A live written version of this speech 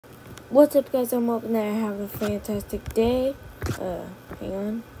What's up, guys? I'm hoping that I have a fantastic day. Hang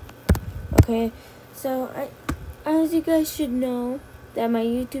on. Okay, so as you guys should know, that my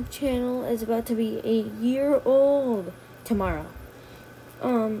YouTube channel is about to be a year old tomorrow.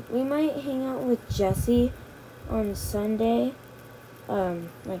 We might hang out with Jesse on Sunday.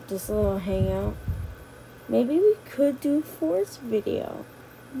 Like this little hangout. Maybe we could do a Force video.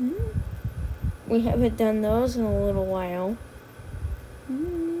 We haven't done those in a little while.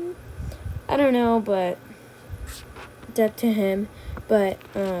 I don't know, but it's up to him. But,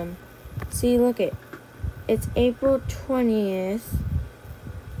 see, look it. It's April 20th.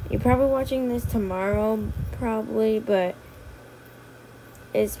 You're probably watching this tomorrow, probably, but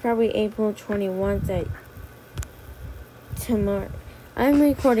it's probably April 21st at tomorrow. I'm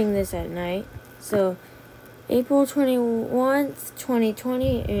recording this at night, so April 21st,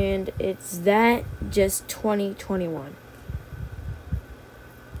 2020, and it's that, just 2021.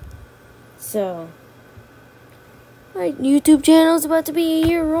 So, my YouTube channel is about to be a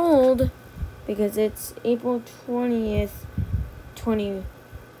year old because it's April 20th,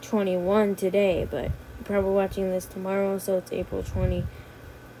 2021 today, but you're probably watching this tomorrow, so it's April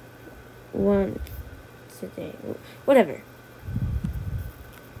 21 today. Whatever.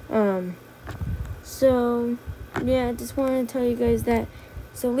 So, yeah, I just wanted to tell you guys that.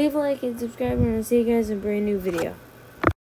 So, leave a like and subscribe, and I'll see you guys in a brand new video.